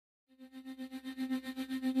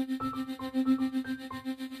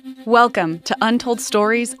Welcome to Untold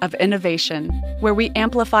Stories of Innovation, where we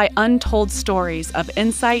amplify untold stories of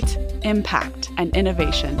insight, impact, and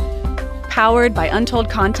innovation. Powered by Untold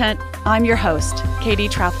Content, I'm your host, Katie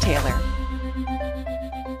Trouth-Taylor.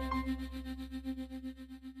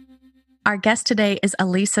 Our guest today is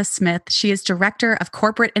Alisa Smith. She is Director of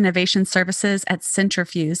Corporate Innovation Services at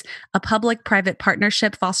Cintrifuse, a public-private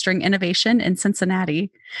partnership fostering innovation in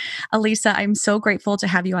Cincinnati. Alisa, I'm so grateful to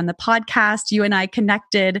have you on the podcast. You and I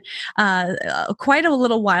connected quite a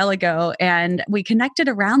little while ago, and we connected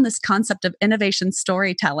around this concept of innovation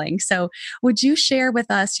storytelling. So would you share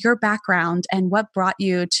with us your background and what brought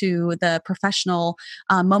you to the professional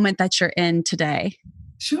moment that you're in today?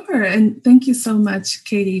 Sure. And thank you so much,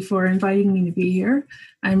 Katie, for inviting me to be here.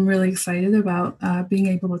 I'm really excited about being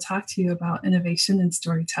able to talk to you about innovation and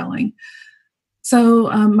storytelling.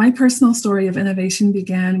 So my personal story of innovation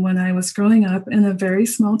began when I was growing up in a very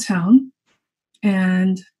small town,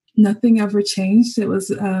 and nothing ever changed. It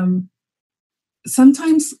was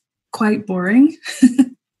sometimes quite boring.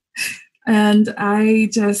 And I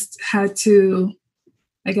just had to,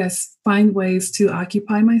 find ways to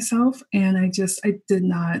occupy myself. And I did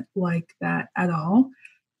not like that at all.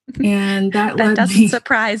 And that doesn't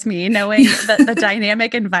surprise me, knowing the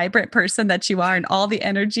dynamic and vibrant person that you are and all the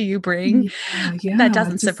energy you bring. Yeah, that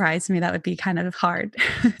doesn't surprise me. That would be kind of hard.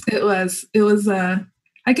 It was,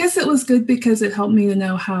 I guess it was good because it helped me to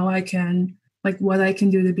know how I can, what I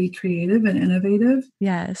can do to be creative and innovative.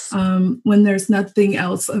 Yes. When there's nothing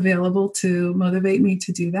else available to motivate me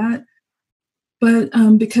to do that. But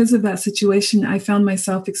because of that situation, I found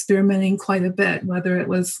myself experimenting quite a bit, whether it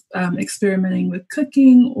was experimenting with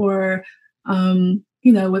cooking or,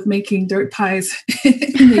 with making dirt pies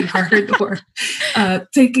in the yard or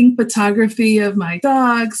taking photography of my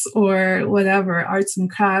dogs or whatever, arts and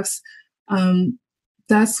crafts.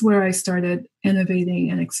 That's where I started innovating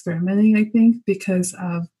and experimenting, I think, because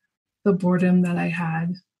of the boredom that I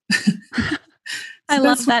had. I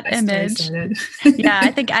love that image. Yeah,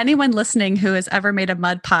 I think anyone listening who has ever made a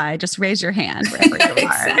mud pie, just raise your hand wherever you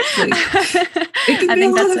are. Exactly. It can be a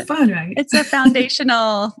lot of fun, right? It's a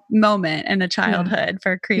foundational moment in a childhood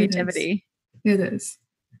for creativity. It is.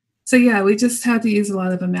 So yeah, we just had to use a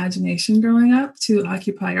lot of imagination growing up to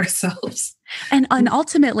occupy ourselves. And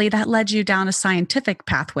ultimately that led you down a scientific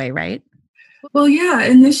pathway, right? Well, yeah,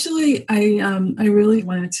 initially I really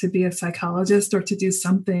wanted to be a psychologist or to do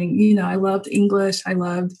something. I loved English. I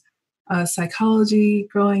loved psychology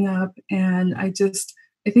growing up. And I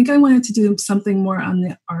think I wanted to do something more on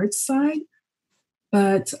the arts side.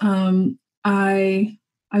 But I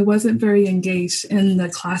wasn't very engaged in the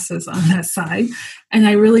classes on that side. And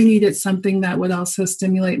I really needed something that would also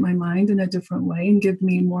stimulate my mind in a different way and give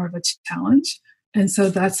me more of a challenge. And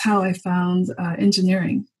so that's how I found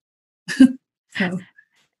engineering. So.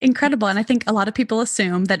 Incredible. And I think a lot of people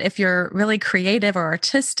assume that if you're really creative or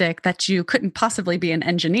artistic, that you couldn't possibly be an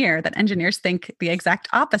engineer, that engineers think the exact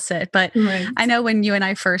opposite. But right. I know when you and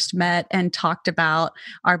I first met and talked about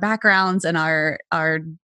our backgrounds and our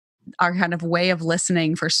kind of way of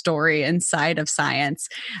listening for story inside of science,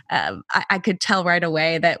 I could tell right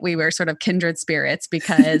away that we were sort of kindred spirits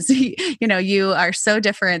because, you are so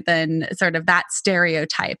different than sort of that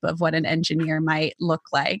stereotype of what an engineer might look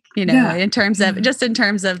like, in terms of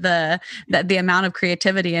the amount of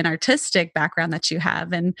creativity and artistic background that you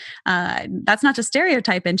have. And that's not to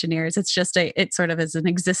stereotype engineers. It's just it sort of is an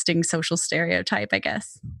existing social stereotype, I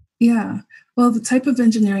guess. Yeah. Well, the type of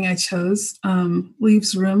engineering I chose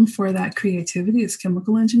leaves room for that creativity. It's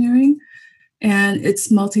chemical engineering, and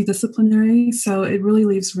it's multidisciplinary. So it really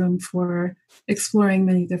leaves room for exploring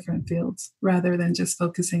many different fields rather than just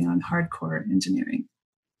focusing on hardcore engineering,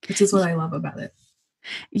 which is what I love about it.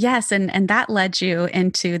 Yes. And that led you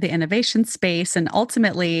into the innovation space and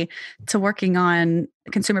ultimately to working on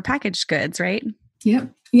consumer packaged goods, right?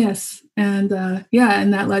 Yep. Yes. And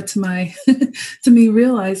and that led to to me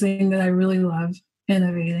realizing that I really love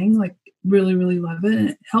innovating, really, really love it. And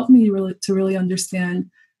it helped me to really understand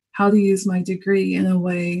how to use my degree in a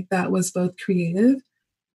way that was both creative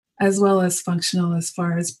as well as functional as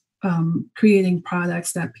far as creating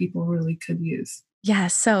products that people really could use. Yeah.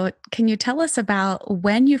 So can you tell us about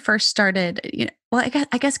when you first started, well,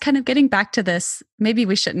 I guess kind of getting back to this, maybe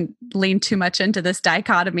we shouldn't lean too much into this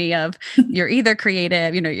dichotomy of you're either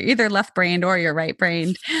creative, you're either left-brained or you're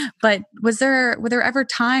right-brained. But were there ever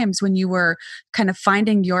times when you were kind of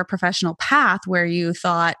finding your professional path where you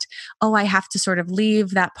thought, oh, I have to sort of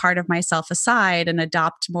leave that part of myself aside and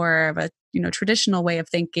adopt more of a, traditional way of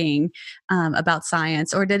thinking about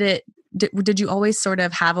science? Or did you always sort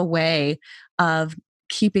of have a way of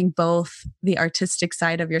keeping both the artistic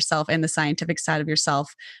side of yourself and the scientific side of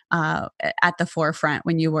yourself at the forefront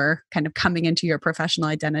when you were kind of coming into your professional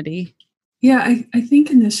identity? Yeah, I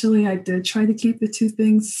think initially I did try to keep the two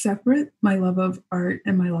things separate, my love of art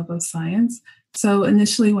and my love of science. So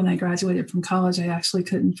initially, when I graduated from college, I actually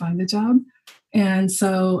couldn't find a job. And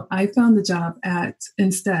so I found a job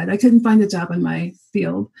instead, I couldn't find a job in my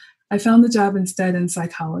field. I found the job instead in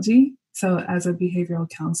psychology. So as a behavioral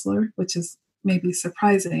counselor, which is maybe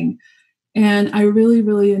surprising. And I really,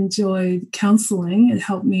 really enjoyed counseling. It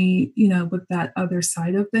helped me, with that other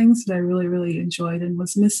side of things that I really, really enjoyed and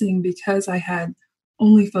was missing because I had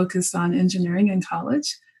only focused on engineering in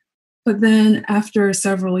college. But then after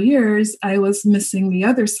several years, I was missing the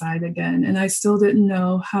other side again, and I still didn't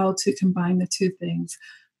know how to combine the two things.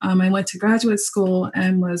 I went to graduate school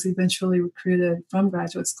and was eventually recruited from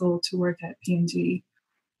graduate school to work at P&G.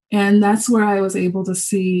 And that's where I was able to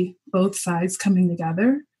see both sides coming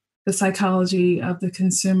together, the psychology of the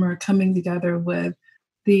consumer coming together with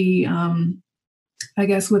the,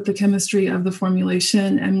 with the chemistry of the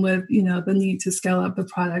formulation and with, the need to scale up the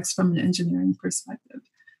products from an engineering perspective.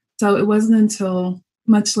 So it wasn't until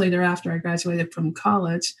much later after I graduated from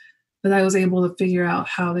college that I was able to figure out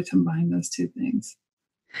how to combine those two things.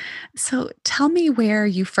 So tell me where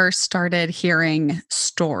you first started hearing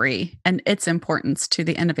story and its importance to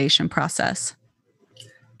the innovation process.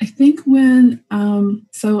 I think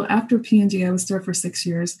so after P&G, I was there for 6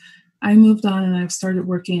 years. I moved on and I've started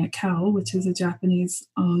working at Kao, which is a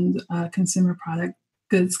Japanese-owned consumer product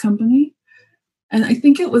goods company. And I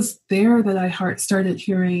think it was there that I started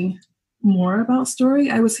hearing more about story.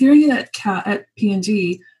 I was hearing it at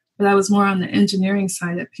P&G, but I was more on the engineering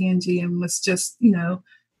side at P&G and was just,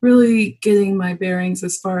 really getting my bearings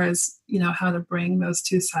as far as, how to bring those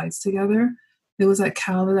two sides together. It was at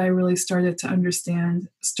Cal that I really started to understand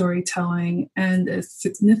storytelling and its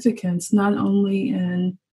significance, not only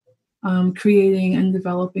in creating and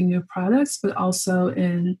developing new products, but also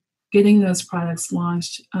in getting those products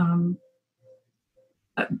launched.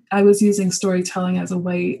 I was using storytelling as a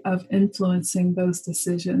way of influencing those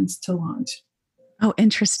decisions to launch. Oh,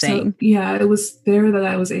 interesting. So, yeah, it was there that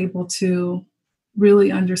I was able to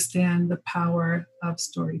really understand the power of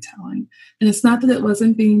storytelling. And it's not that it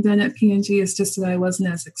wasn't being done at P&G, it's just that I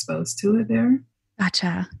wasn't as exposed to it there.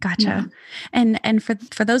 Gotcha. Yeah. And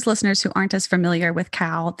for those listeners who aren't as familiar with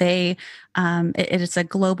Cal, it is a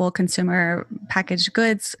global consumer packaged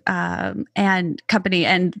goods and company,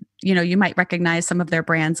 and you might recognize some of their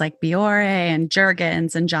brands like Biore and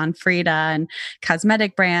Jergens and John Frieda, and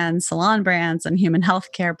cosmetic brands, salon brands, and human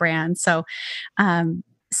healthcare brands.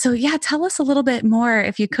 So yeah, tell us a little bit more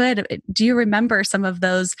if you could. Do you remember some of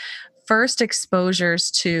those first exposures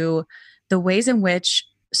to the ways in which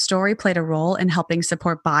story played a role in helping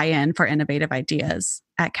support buy-in for innovative ideas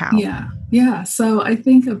at Cal? Yeah. So I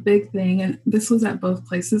think a big thing, and this was at both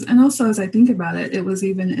places, and also as I think about it, it was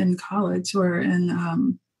even in college or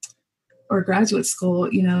or graduate school.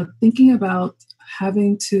 Thinking about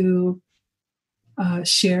having to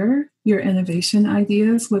share your innovation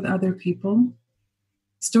ideas with other people.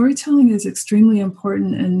 Storytelling is extremely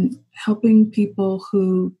important in helping people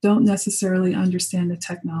who don't necessarily understand the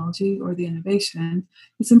technology or the innovation.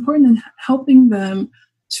 It's important in helping them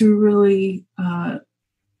to really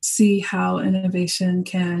see how innovation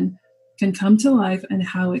can come to life and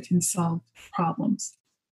how it can solve problems.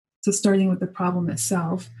 So starting with the problem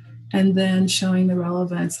itself and then showing the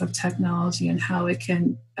relevance of technology and how it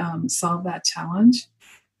can solve that challenge.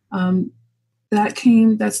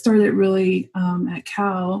 That started really at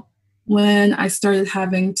Cal when I started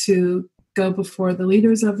having to go before the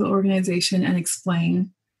leaders of the organization and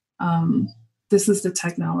explain this is the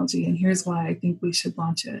technology and here's why I think we should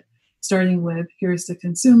launch it. Starting with here's the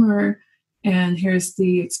consumer and here's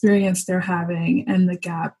the experience they're having and the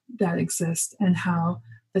gap that exists and how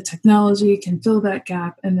the technology can fill that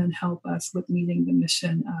gap and then help us with meeting the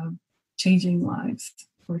mission of changing lives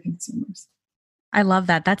for consumers. I love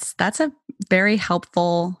that. That's a very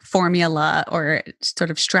helpful formula or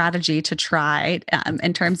sort of strategy to try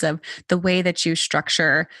in terms of the way that you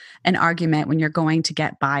structure an argument when you're going to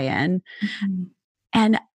get buy-in. Mm-hmm.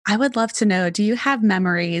 And I would love to know, do you have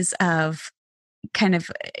memories of kind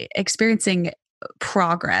of experiencing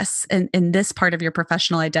progress in this part of your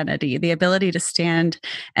professional identity, the ability to stand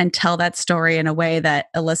and tell that story in a way that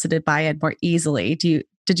elicited buy-in more easily?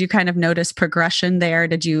 Did you kind of notice progression there?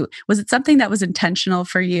 Was it something that was intentional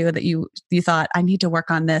for you that you thought, I need to work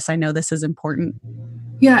on this, I know this is important?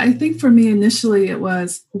 Yeah, I think for me initially it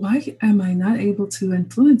was, why am I not able to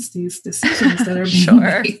influence these decisions that are being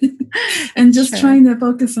made? And just trying to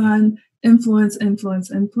focus on influence.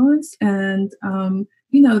 And,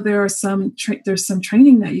 there are there's some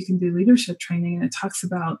training that you can do, leadership training, and it talks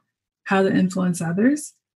about how to influence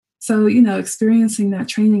others. So, experiencing that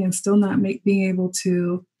training and still not being able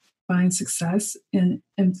to find success in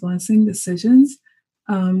influencing decisions.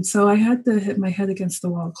 So I had to hit my head against the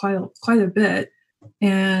wall quite a bit.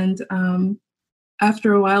 And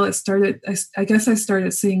after a while, I guess I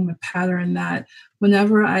started seeing the pattern that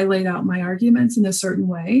whenever I laid out my arguments in a certain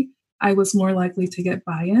way, I was more likely to get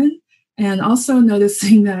buy-in. And also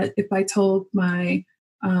noticing that if I told my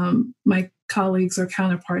colleagues or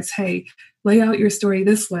counterparts, hey, lay out your story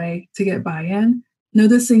this way to get buy-in,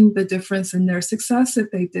 noticing the difference in their success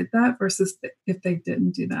if they did that versus if they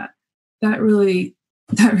didn't do that. That really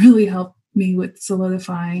helped me with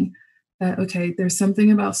solidifying that, okay, there's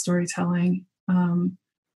something about storytelling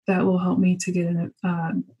that will help me to get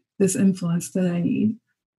this influence that I need.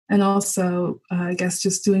 And also, I guess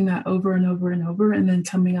just doing that over and over and over, and then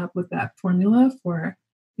coming up with that formula for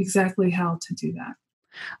exactly how to do that.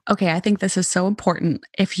 Okay, I think this is so important.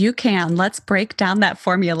 If you can, let's break down that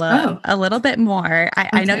formula a little bit more.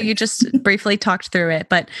 I know you just briefly talked through it,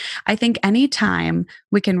 but I think anytime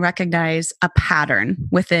we can recognize a pattern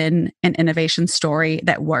within an innovation story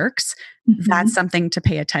that works, that's something to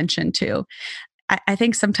pay attention to. I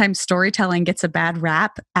think sometimes storytelling gets a bad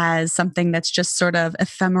rap as something that's just sort of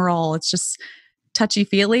ephemeral. It's just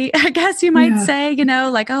touchy-feely, I guess you might say,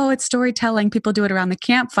 like, oh, it's storytelling. People do it around the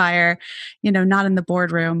campfire, not in the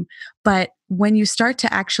boardroom. But when you start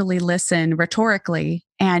to actually listen rhetorically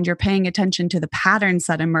and you're paying attention to the patterns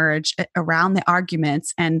that emerge around the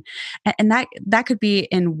arguments, and that could be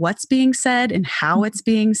in what's being said and how it's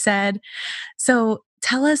being said. So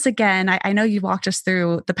tell us again, I know you walked us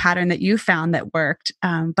through the pattern that you found that worked,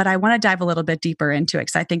 but I want to dive a little bit deeper into it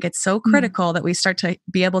because I think it's so critical that we start to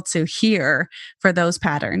be able to hear for those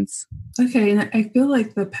patterns. Okay, and I feel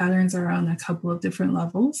like the patterns are on a couple of different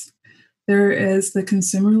levels. There is the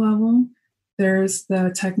consumer level, there's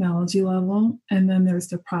the technology level, and then there's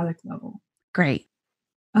the product level. Great.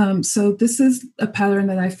 So this is a pattern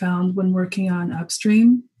that I found when working on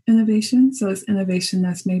upstream innovation. So it's innovation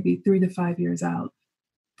that's maybe 3 to 5 years out.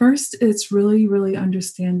 First, it's really, really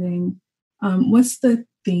understanding what's the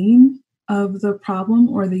theme of the problem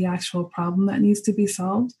or the actual problem that needs to be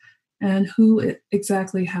solved and who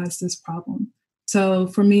exactly has this problem. So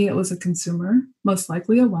for me, it was a consumer, most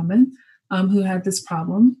likely a woman, who had this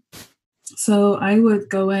problem. So I would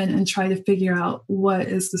go in and try to figure out what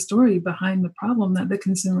is the story behind the problem that the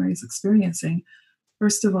consumer is experiencing.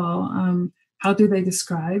 First of all, how do they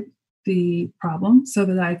describe the problem so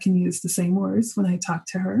that I can use the same words when I talk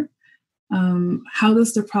to her? How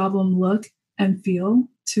does the problem look and feel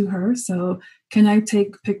to her? So can I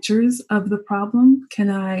take pictures of the problem? Can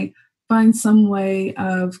I find some way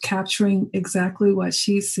of capturing exactly what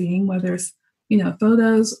she's seeing, whether it's,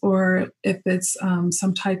 photos or if it's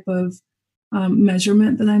some type of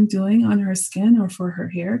measurement that I'm doing on her skin or for her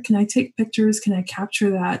hair? Can I take pictures? Can I capture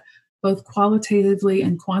that both qualitatively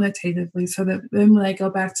and quantitatively so that then when I go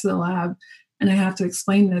back to the lab and I have to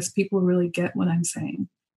explain this, people really get what I'm saying?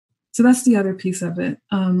 So that's the other piece of it.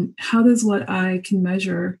 How does what I can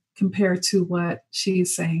measure compare to what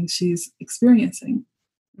she's saying she's experiencing?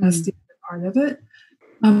 That's the other part of it.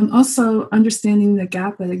 Also, understanding the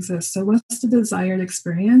gap that exists. So what's the desired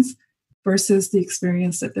experience versus the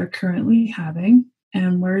experience that they're currently having,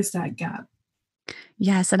 and where is that gap?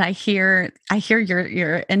 Yes, and I hear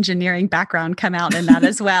your engineering background come out in that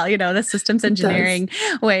as well. The systems engineering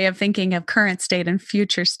way of thinking of current state and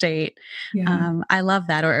future state. Yeah. I love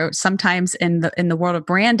that. Or sometimes in the world of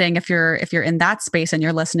branding, if you're in that space and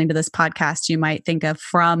you're listening to this podcast, you might think of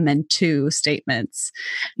from and to statements.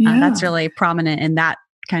 Yeah. That's really prominent in that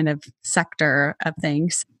kind of sector of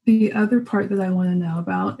things. The other part that I want to know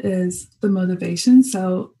about is the motivation.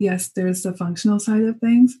 So yes, there's the functional side of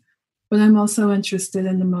things, but I'm also interested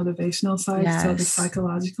in the motivational side, so the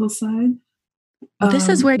psychological side. Well, this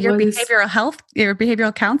is where your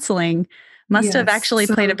behavioral counseling must have actually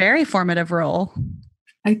played a very formative role.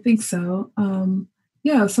 I think so.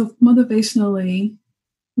 So motivationally,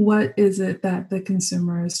 what is it that the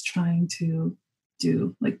consumer is trying to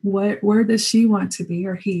do? Like, where does she want to be,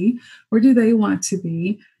 or he? Where do they want to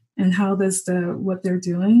be? And how does what they're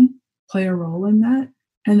doing play a role in that?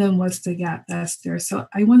 And then what's the gap that's there? So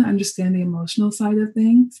I want to understand the emotional side of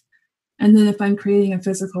things. And then if I'm creating a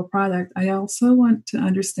physical product, I also want to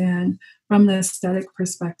understand from the aesthetic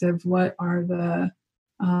perspective, what are the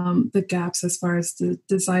gaps as far as the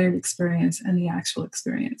desired experience and the actual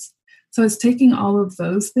experience. So it's taking all of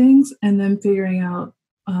those things and then figuring out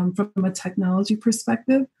from a technology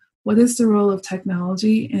perspective, what is the role of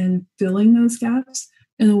technology in filling those gaps?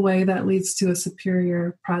 in a way that leads to a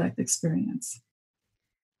superior product experience.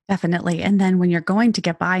 Definitely. And then when you're going to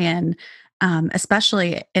get buy-in,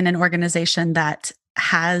 especially in an organization that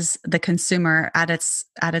has the consumer at its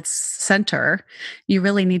center, you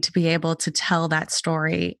really need to be able to tell that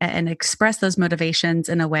story and express those motivations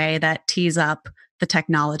in a way that tees up the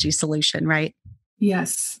technology solution, right?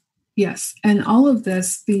 Yes, yes. And all of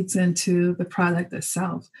this feeds into the product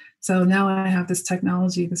itself. So now I have this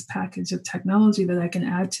technology, this package of technology that I can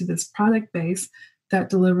add to this product base that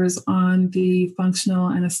delivers on the functional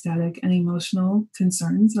and aesthetic and emotional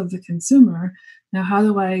concerns of the consumer. Now, how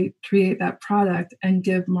do I create that product and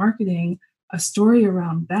give marketing a story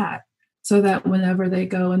around that so that whenever they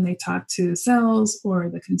go and they talk to sales or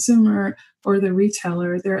the consumer or the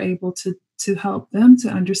retailer, they're able to help them to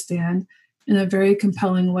understand in a very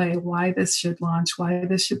compelling way why this should launch, why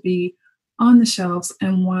this should be on the shelves,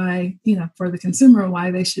 and why, for the consumer, why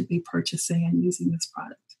they should be purchasing and using this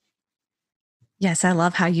product. Yes, I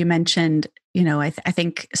love how you mentioned, I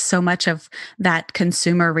think so much of that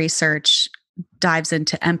consumer research dives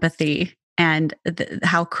into empathy and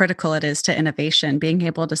how critical it is to innovation, being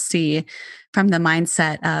able to see from the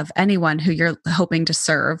mindset of anyone who you're hoping to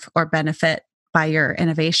serve or benefit by your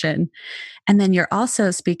innovation. And then you're also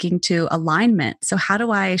speaking to alignment. So, how do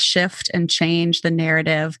I shift and change the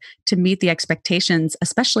narrative to meet the expectations,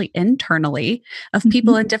 especially internally, of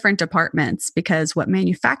people in different departments? Because what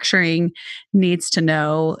manufacturing needs to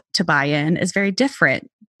know to buy in is very different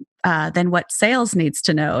than what sales needs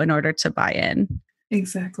to know in order to buy in.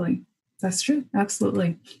 Exactly. That's true.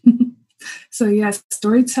 Absolutely. So, yes,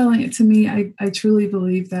 storytelling, to me, I truly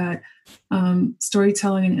believe that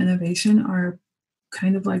storytelling and innovation are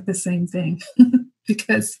kind of like the same thing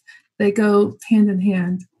because they go hand in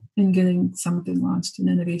hand in getting something launched and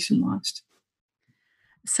innovation launched.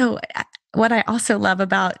 So, what I also love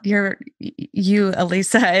about you,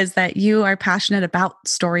 Alisa, is that you are passionate about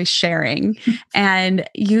story sharing, and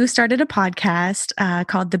you started a podcast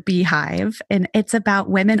called the Beehive, and it's about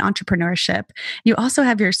women entrepreneurship. You also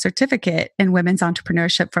have your certificate in women's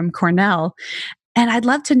entrepreneurship from Cornell, and I'd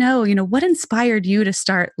love to know, what inspired you to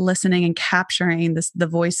start listening and capturing the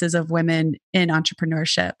voices of women in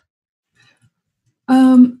entrepreneurship?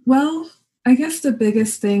 Well, I guess the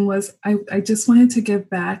biggest thing was I just wanted to give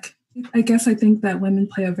back. I guess I think that women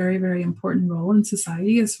play a very, very important role in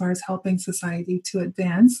society as far as helping society to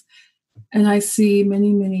advance. And I see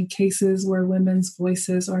many, many cases where women's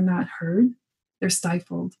voices are not heard, they're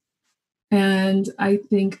stifled. And I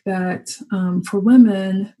think that for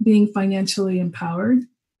women, being financially empowered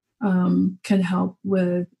can help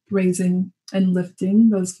with raising and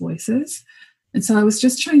lifting those voices. And so I was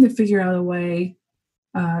just trying to figure out a way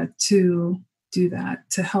to do that,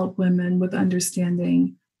 to help women with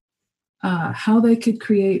understanding how they could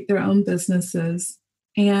create their own businesses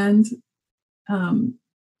and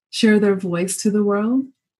share their voice to the world.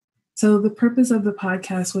 So the purpose of the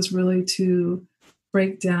podcast was really to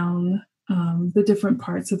break down the different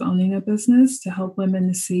parts of owning a business to help women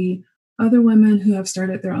to see other women who have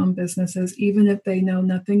started their own businesses, even if they know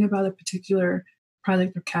nothing about a particular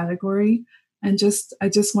product or category. And I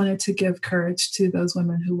just wanted to give courage to those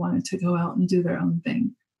women who wanted to go out and do their own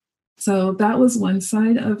thing. So that was one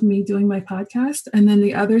side of me doing my podcast. And then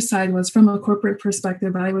the other side was from a corporate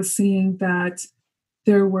perspective, I was seeing that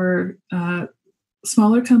there were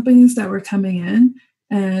smaller companies that were coming in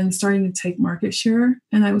and starting to take market share.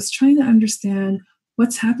 And I was trying to understand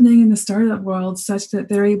what's happening in the startup world such that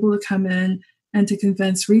they're able to come in and to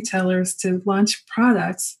convince retailers to launch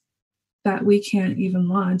products that we can't even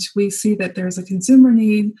launch. We see that there's a consumer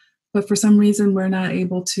need, but for some reason, we're not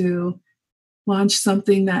able to launch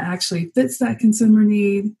something that actually fits that consumer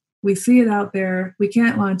need. We see it out there, we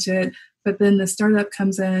can't launch it, but then the startup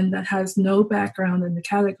comes in that has no background in the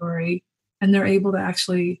category and they're able to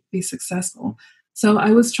actually be successful. So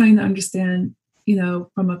I was trying to understand,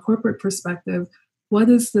 from a corporate perspective, what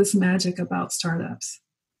is this magic about startups?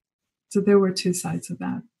 So there were two sides of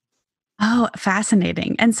that. Oh,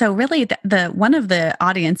 fascinating. And so really the one of the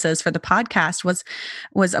audiences for the podcast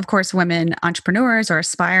was of course women entrepreneurs or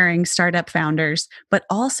aspiring startup founders, but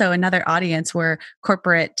also another audience were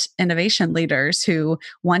corporate innovation leaders who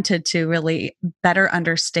wanted to really better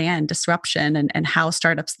understand disruption and how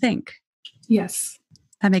startups think. Yes.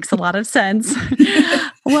 That makes a lot of sense.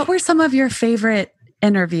 What were some of your favorite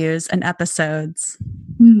interviews and episodes?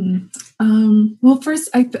 Well, first,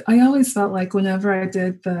 I always felt like whenever I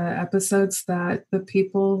did the episodes that the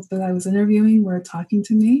people that I was interviewing were talking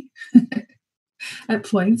to me at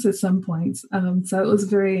some points. So it was a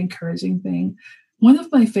very encouraging thing. One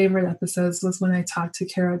of my favorite episodes was when I talked to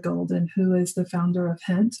Kara Golden, who is the founder of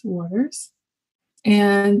Hint Waters.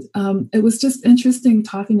 And it was just interesting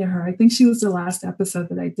talking to her. I think she was the last episode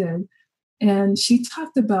that I did. And she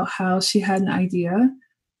talked about how she had an idea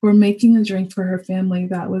for making a drink for her family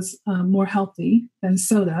that was more healthy than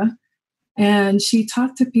soda. And she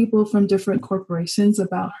talked to people from different corporations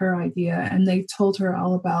about her idea, and they told her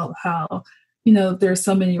all about how, there's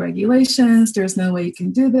so many regulations, there's no way you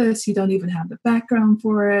can do this, you don't even have the background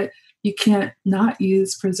for it, you can't not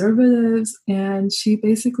use preservatives. And she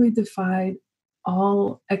basically defied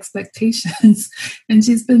all expectations and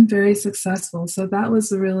she's been very successful. So that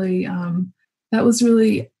was really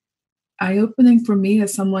eye-opening for me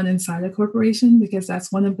as someone inside a corporation, because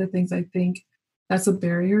that's one of the things I think that's a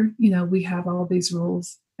barrier. We have all these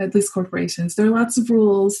rules, at least corporations. There are lots of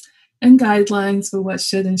rules and guidelines for what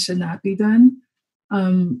should and should not be done.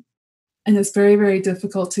 And it's very, very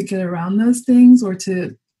difficult to get around those things or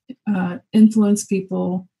to influence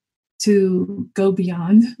people to go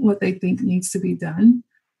beyond what they think needs to be done.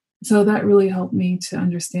 So that really helped me to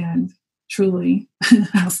understand truly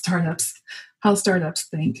how startups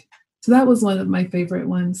think. So that was one of my favorite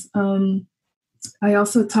ones. I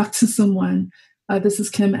also talked to someone. This is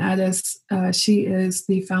Kim Addis. She is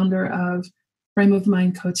the founder of Frame of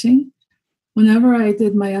Mind Coaching. Whenever I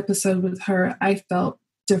did my episode with her, I felt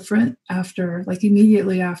different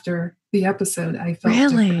immediately after the episode. I felt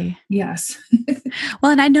different. Yes.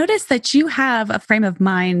 Well, and I noticed that you have a frame of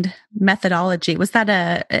mind methodology. Was that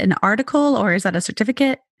an article or is that a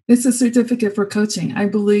certificate? It's a certificate for coaching. I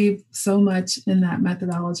believe so much in that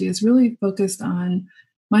methodology. It's really focused on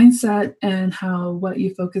mindset and how what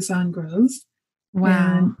you focus on grows.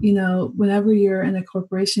 Wow. And, whenever you're in a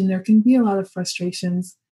corporation, there can be a lot of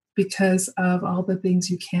frustrations because of all the things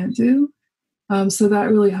you can't do. So that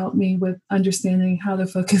really helped me with understanding how to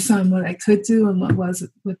focus on what I could do and what was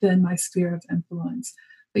within my sphere of influence.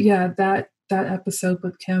 But yeah, that episode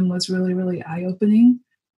with Kim was really, really eye-opening.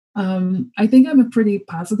 I think I'm a pretty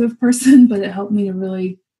positive person, but it helped me to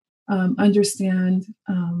really understand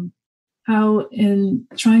how in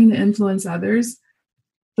trying to influence others,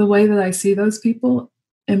 the way that I see those people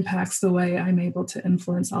impacts the way I'm able to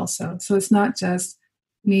influence also. So it's not just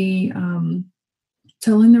me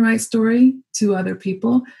telling the right story to other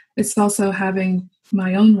people. It's also having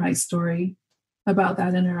my own right story about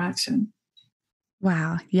that interaction.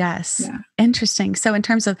 Wow. Yes. Yeah. Interesting. So in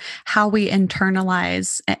terms of how we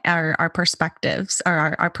internalize our perspectives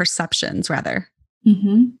or our perceptions rather.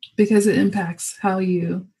 Mm-hmm. Because it impacts how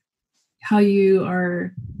you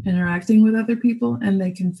are interacting with other people, and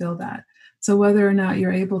they can feel that. So whether or not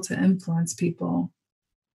you're able to influence people,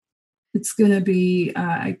 it's going to be,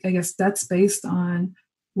 I guess that's based on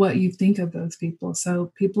what you think of those people.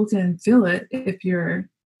 So people can feel it if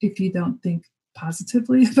you don't think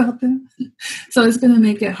positively about them. So it's going to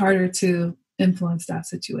make it harder to influence that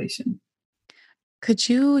situation. Could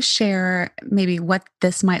you share maybe what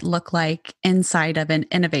this might look like inside of an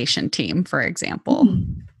innovation team, for example?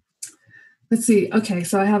 Let's see. Okay,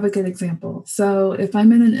 so I have a good example. So if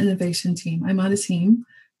I'm in an innovation team, I'm on a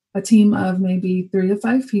team of maybe 3 to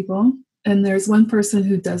 5 people, and there's one person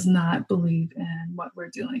who does not believe in what we're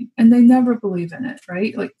doing, and they never believe in it,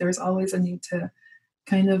 right? Like there's always a need to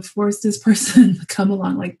kind of force this person to come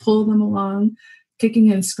along, like pull them along,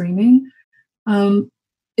 kicking and screaming.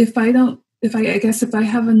 If I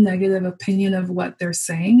have a negative opinion of what they're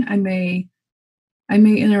saying, I may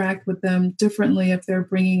interact with them differently if they're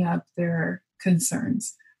bringing up their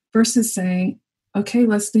concerns versus saying, okay,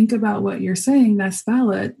 let's think about what you're saying. That's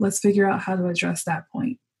valid. Let's figure out how to address that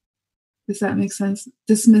point. Does that make sense?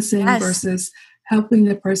 Dismissing versus helping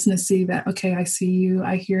the person to see that, okay, I see you,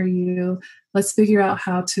 I hear you. Let's figure out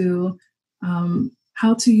how to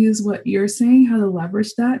use what you're saying, how to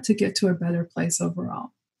leverage that to get to a better place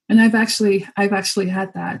overall. And I've actually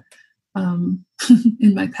had that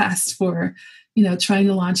in my past for, trying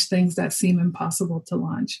to launch things that seem impossible to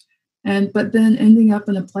launch. But then ending up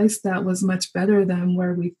in a place that was much better than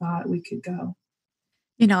where we thought we could go.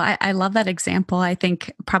 I love that example. I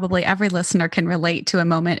think probably every listener can relate to a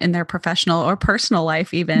moment in their professional or personal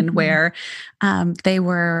life, even where they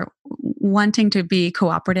were wanting to be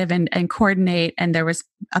cooperative and coordinate. And there was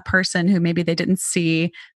a person who maybe they didn't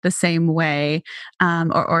see the same way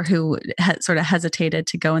or who sort of hesitated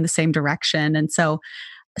to go in the same direction. And so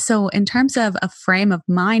in terms of a frame of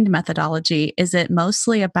mind methodology, is it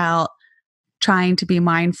mostly about trying to be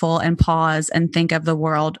mindful and pause and think of the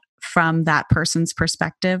world from that person's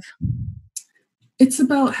perspective? It's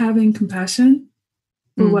about having compassion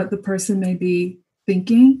for what the person may be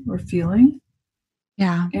thinking or feeling.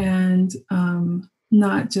 Yeah. And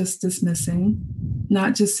not just dismissing,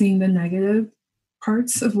 not just seeing the negative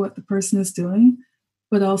parts of what the person is doing,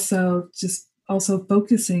 but also just also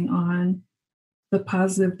focusing on the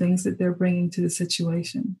positive things that they're bringing to the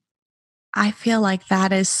situation. I feel like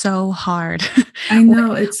that is so hard. I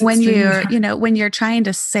know it's when extremely you're, hard. when you're trying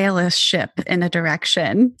to sail a ship in a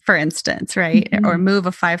direction, for instance, right? Or move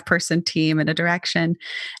a 5-person team in a direction,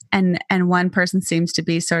 and one person seems to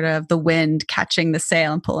be sort of the wind catching the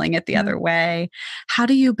sail and pulling it the other way. How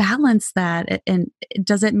do you balance that? And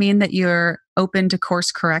does it mean that you're open to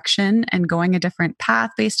course correction and going a different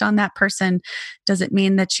path based on that person? Does it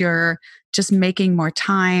mean that you're just making more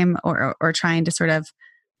time, or trying to sort of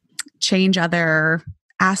change other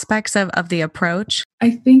aspects of the approach?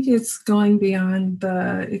 I think it's going beyond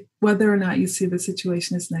whether or not you see the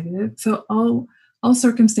situation as negative. So all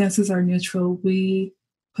circumstances are neutral. We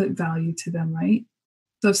put value to them, right?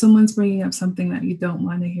 So if someone's bringing up something that you don't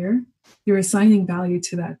want to hear, you're assigning value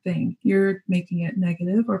to that thing. You're making it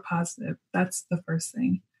negative or positive. That's the first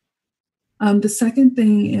thing. The second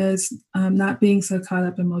thing is not being so caught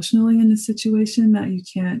up emotionally in the situation that you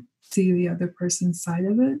can't see the other person's side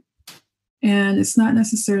of it. And it's not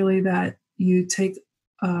necessarily that you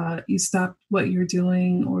stop what you're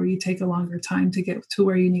doing or you take a longer time to get to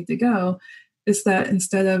where you need to go. It's that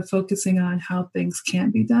instead of focusing on how things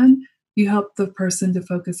can't be done, you help the person to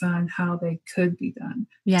focus on how they could be done.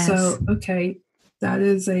 Yes. So, okay, that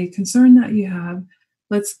is a concern that you have.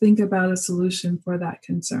 Let's think about a solution for that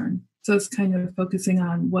concern. So it's kind of focusing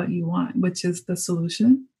on what you want, which is the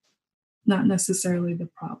solution, not necessarily the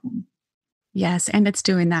problem. Yes. And it's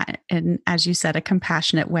doing that in, as you said, a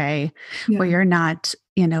compassionate way, where Yeah. you're not,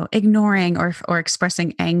 ignoring or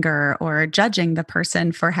expressing anger or judging the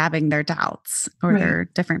person for having their doubts or their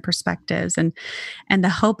different perspectives. And the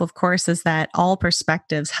hope, of course, is that all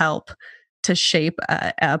perspectives help to shape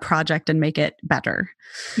a project and make it better.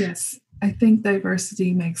 Yes. I think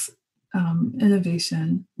diversity makes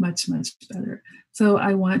innovation much, much better. So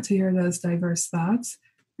I want to hear those diverse thoughts,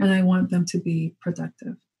 and I want them to be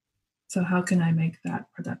productive. So how can I make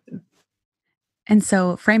that productive? And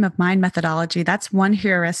so frame of mind methodology, that's one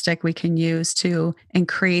heuristic we can use to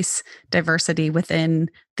increase diversity within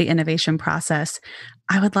the innovation process.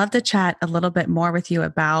 I would love to chat a little bit more with you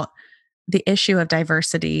about the issue of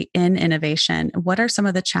diversity in innovation. What are some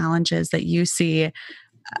of the challenges that you see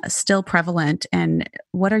still prevalent, and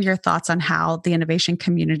what are your thoughts on how the innovation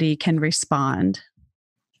community can respond?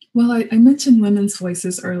 Well, I mentioned women's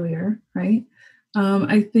voices earlier, right?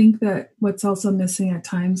 I think that what's also missing at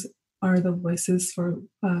times are the voices for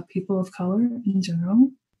people of color in general.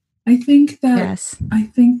 I think that Yes.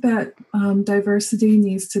 diversity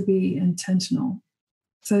needs to be intentional.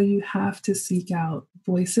 So you have to seek out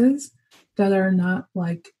voices that are not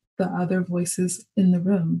like the other voices in the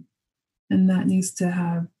room, and that needs to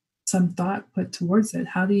have some thought put towards it.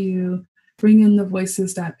 How do you bring in the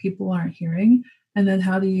voices that people aren't hearing? And then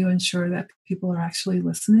how do you ensure that people are actually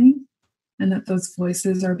listening and that those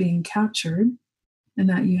voices are being captured, and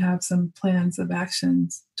that you have some plans of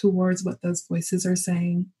actions towards what those voices are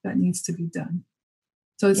saying that needs to be done?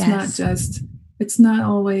 So it's not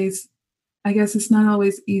always, I guess it's not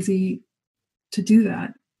always easy to do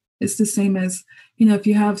that. It's the same as, if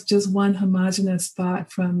you have just one homogenous thought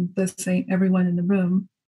from, let's say, everyone in the room,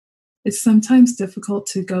 it's sometimes difficult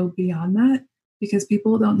to go beyond that because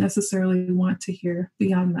people don't necessarily want to hear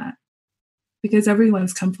beyond that because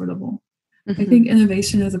everyone's comfortable. I think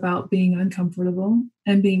innovation is about being uncomfortable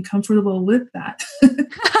and being comfortable with that.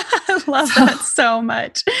 I love that so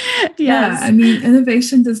much. Yes. Yeah, I mean,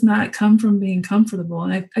 innovation does not come from being comfortable.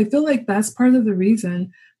 And I feel like that's part of the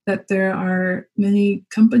reason that there are many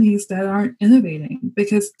companies that aren't innovating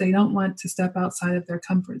because they don't want to step outside of their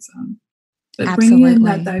comfort zone. But Absolutely. bringing in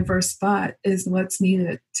that diverse thought is what's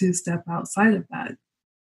needed to step outside of that.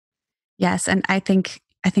 Yes. And I think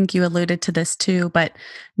you alluded to this too, but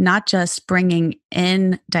not just bringing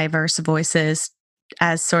in diverse voices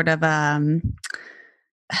as sort of a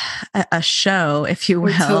show, if you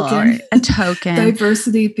will, or a token.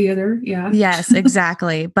 Diversity theater, yeah. Yes,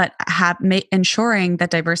 exactly. But ensuring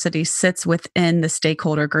that diversity sits within the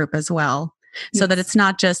stakeholder group as well. So that it's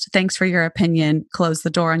not just thanks for your opinion, close the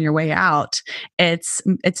door on your way out. It's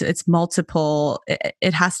multiple.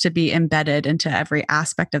 It has to be embedded into every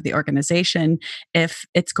aspect of the organization if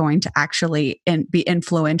it's going to actually be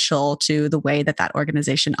influential to the way that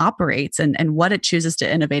organization operates and what it chooses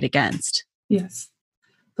to innovate against. Yes.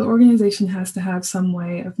 The organization has to have some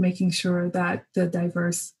way of making sure that the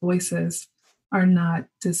diverse voices are not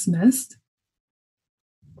dismissed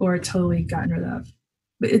or totally gotten rid of.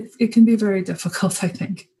 But it can be very difficult, I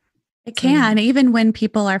think. It can, even when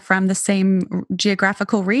people are from the same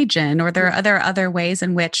geographical region, or there are other ways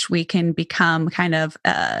in which we can become kind of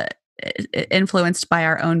influenced by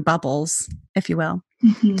our own bubbles, if you will.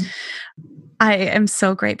 I am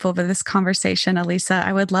so grateful for this conversation, Alisa.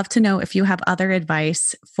 I would love to know if you have other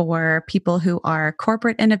advice for people who are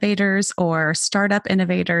corporate innovators or startup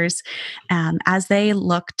innovators as they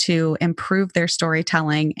look to improve their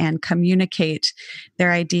storytelling and communicate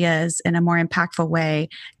their ideas in a more impactful way.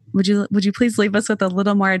 Would you please leave us with a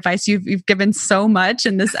little more advice? You've given so much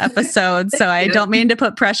in this episode, so I don't mean to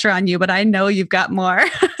put pressure on you, but I know you've got more.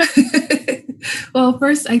 Well,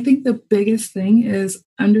 first, I think the biggest thing is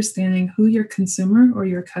understanding who your consumer or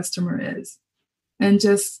your customer is, and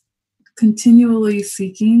just continually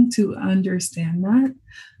seeking to understand that.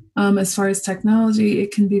 As far as technology,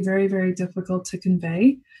 it can be very, very difficult to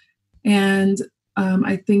convey. And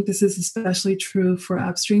I think this is especially true for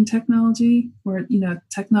upstream technology, where,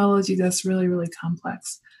 technology that's really, really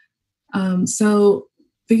complex. So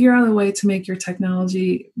figure out a way to make your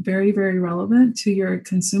technology very, very relevant to your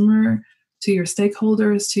consumer, to your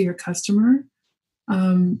stakeholders, to your customer.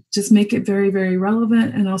 Just make it very, very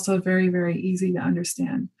relevant and also very, very easy to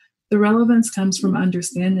understand. The relevance comes from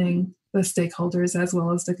understanding the stakeholders as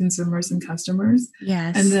well as the consumers and customers.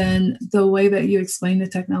 Yes. And then the way that you explain the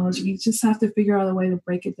technology, you just have to figure out a way to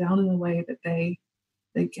break it down in a way that they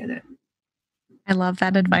get it. I love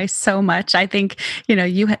that advice so much. I think,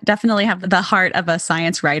 you definitely have the heart of a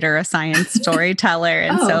science writer, a science storyteller.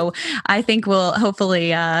 And so I think we'll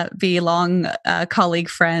hopefully be long colleague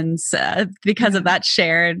friends because of that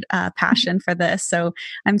shared passion for this. So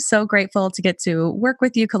I'm so grateful to get to work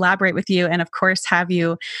with you, collaborate with you, and of course, have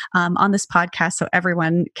you on this podcast so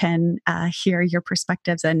everyone can hear your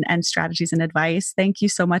perspectives and strategies and advice. Thank you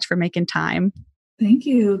so much for making time. Thank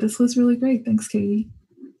you. This was really great. Thanks, Katie.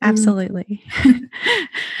 Absolutely.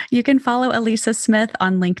 You can follow Alisa Smith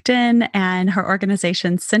on LinkedIn, and her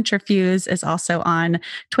organization Cintrifuse is also on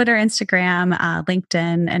Twitter, Instagram,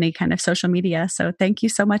 LinkedIn, any kind of social media. So thank you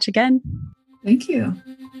so much again. Thank you.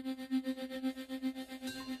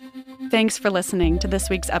 Thanks for listening to this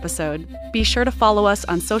week's episode. Be sure to follow us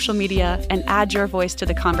on social media and add your voice to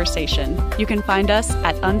the conversation. You can find us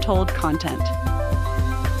at Untold Content.